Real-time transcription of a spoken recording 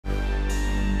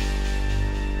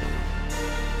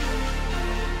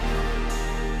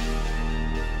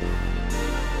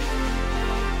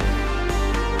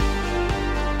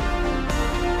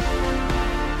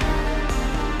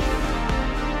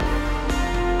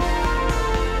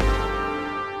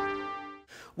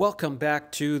Welcome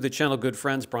back to the channel, good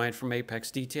friends. Brian from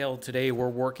Apex Detail. Today we're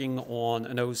working on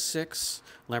an '06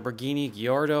 Lamborghini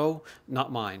Gallardo.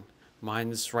 Not mine.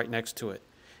 Mine's right next to it.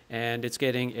 And it's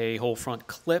getting a whole front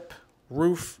clip,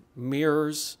 roof,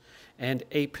 mirrors, and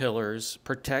A-pillars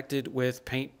protected with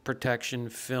paint protection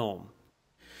film.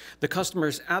 The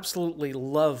customers absolutely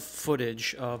love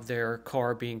footage of their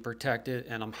car being protected,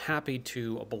 and I'm happy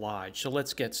to oblige. So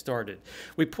let's get started.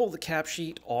 We pull the cap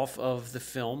sheet off of the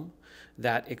film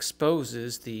that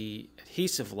exposes the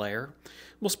adhesive layer.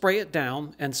 We'll spray it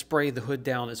down and spray the hood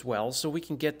down as well so we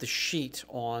can get the sheet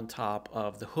on top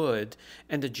of the hood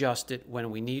and adjust it when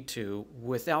we need to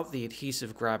without the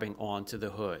adhesive grabbing onto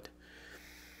the hood.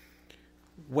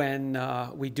 When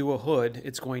we do a hood,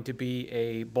 it's going to be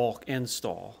a bulk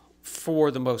install for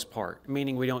the most part,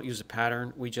 meaning we don't use a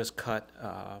pattern. We just cut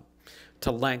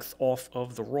to length off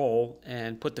of the roll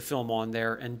and put the film on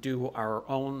there and do our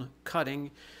own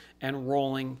cutting and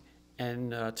rolling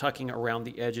and tucking around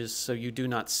the edges so you do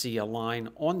not see a line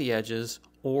on the edges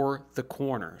or the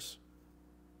corners.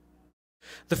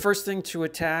 The first thing to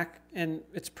attack, and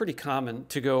it's pretty common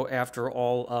to go after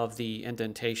all of the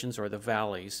indentations or the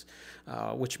valleys,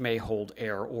 which may hold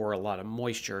air or a lot of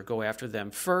moisture. Go after them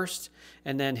first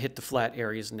and then hit the flat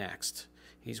areas next.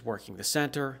 He's working the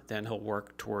center, then he'll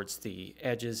work towards the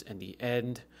edges and the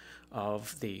end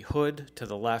of the hood to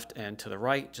the left and to the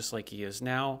right, just like he is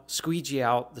now. Squeegee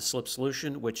out the slip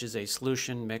solution, which is a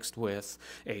solution mixed with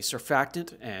a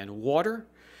surfactant and water.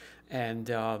 And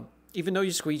even though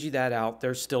you squeegee that out,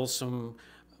 there's still some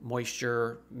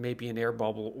moisture, maybe an air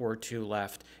bubble or two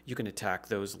left. You can attack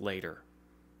those later.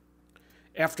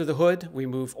 After the hood, we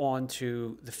move on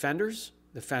to the fenders.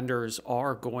 The fenders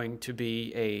are going to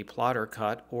be a plotter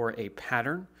cut or a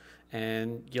pattern,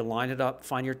 and you line it up,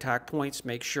 find your tack points,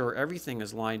 make sure everything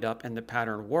is lined up and the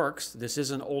pattern works. This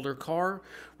is an older car.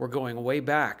 We're going way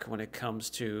back when it comes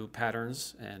to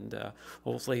patterns, and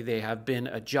hopefully they have been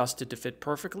adjusted to fit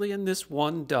perfectly, and this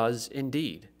one does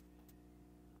indeed.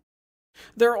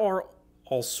 There are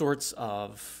all sorts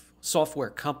of software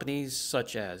companies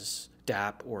such as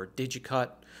DAP or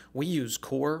DigiCut. We use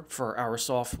Core for our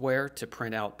software to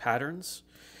print out patterns.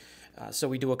 So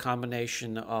we do a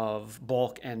combination of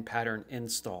bulk and pattern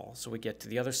install. So we get to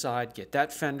the other side, get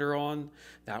that fender on.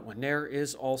 That one there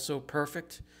is also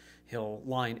perfect. He'll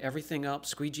line everything up,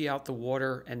 squeegee out the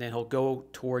water, and then he'll go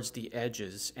towards the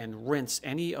edges and rinse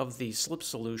any of the slip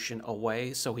solution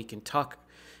away so he can tuck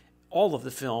all of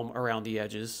the film around the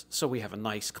edges so we have a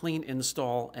nice clean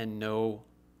install and no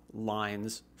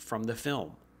lines from the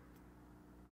film.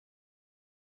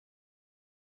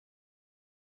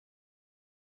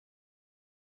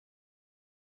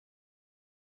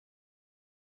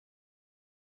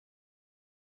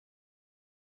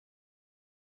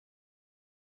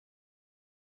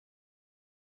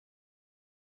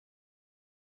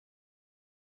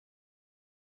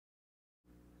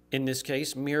 In this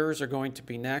case, mirrors are going to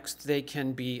be next. They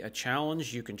can be a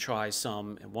challenge. You can try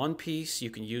some in one piece. You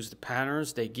can use the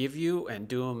patterns they give you and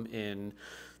do them in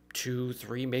 2,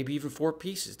 3, maybe even 4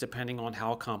 pieces, depending on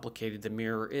how complicated the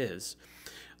mirror is.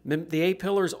 The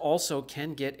A-pillars also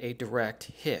can get a direct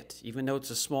hit. Even though it's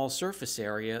a small surface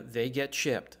area, they get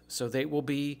chipped. So they will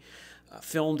be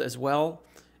filmed as well.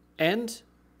 And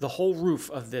the whole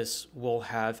roof of this will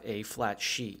have a flat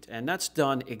sheet, and that's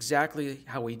done exactly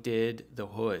how we did the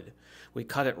hood. We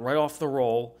cut it right off the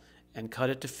roll and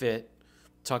cut it to fit,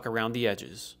 tuck around the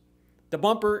edges. The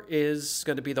bumper is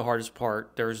going to be the hardest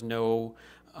part. There's no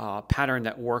pattern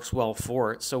that works well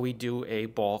for it, so we do a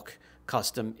bulk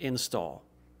custom install.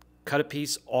 Cut a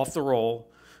piece off the roll,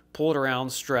 pull it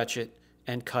around, stretch it,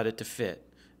 and cut it to fit.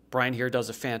 Brian here does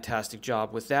a fantastic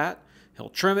job with that. He'll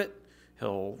trim it.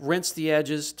 He'll rinse the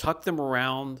edges, tuck them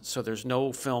around so there's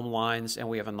no film lines, and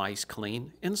we have a nice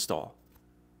clean install.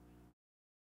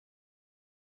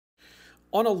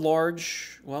 On a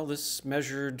large, well, this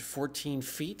measured 14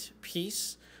 feet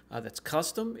piece that's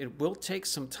custom, it will take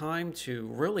some time to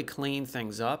really clean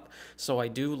things up. So I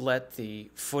do let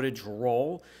the footage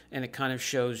roll, and it kind of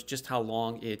shows just how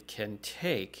long it can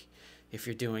take if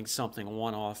you're doing something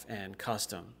one-off and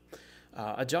custom.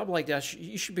 A job like that,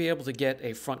 you should be able to get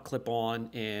a front clip on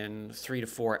in 3 to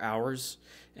 4 hours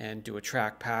and do a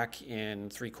track pack in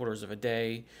 3/4 of a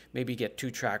day, maybe get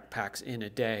 2 track packs in a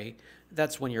day.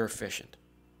 That's when you're efficient.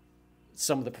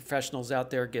 Some of the professionals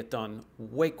out there get done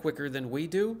way quicker than we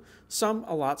do, some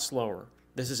a lot slower.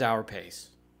 This is our pace.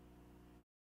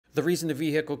 The reason the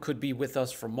vehicle could be with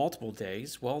us for multiple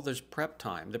days, well, there's prep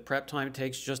time. The prep time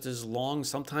takes just as long,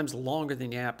 sometimes longer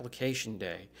than the application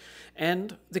day.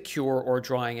 And the cure or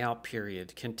drying out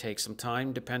period can take some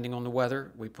time depending on the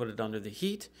weather. We put it under the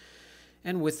heat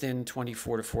and within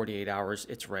 24 to 48 hours,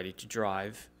 it's ready to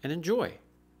drive and enjoy.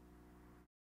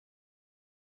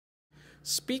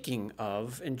 Speaking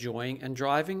of enjoying and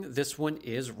driving, this one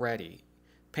is ready.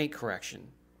 Paint correction,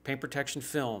 paint protection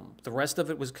film. The rest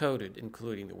of it was coated,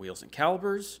 including the wheels and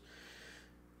calipers.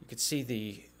 You can see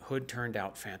the hood turned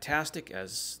out fantastic,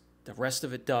 as the rest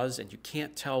of it does, and you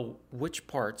can't tell which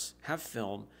parts have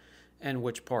film and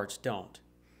which parts don't.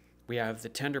 We have the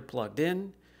tender plugged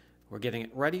in. We're getting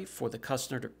it ready for the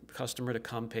customer to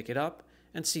come pick it up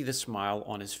and see the smile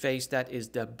on his face. That is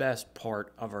the best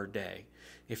part of our day.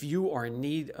 If you are in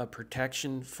need of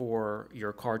protection for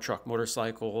your car, truck,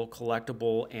 motorcycle,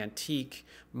 collectible, antique,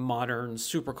 modern,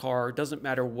 supercar, doesn't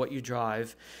matter what you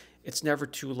drive, it's never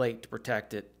too late to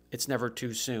protect it. It's never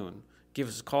too soon. Give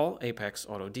us a call, Apex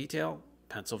Auto Detail,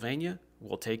 Pennsylvania.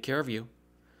 We'll take care of you.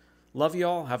 Love you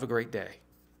all. Have a great day.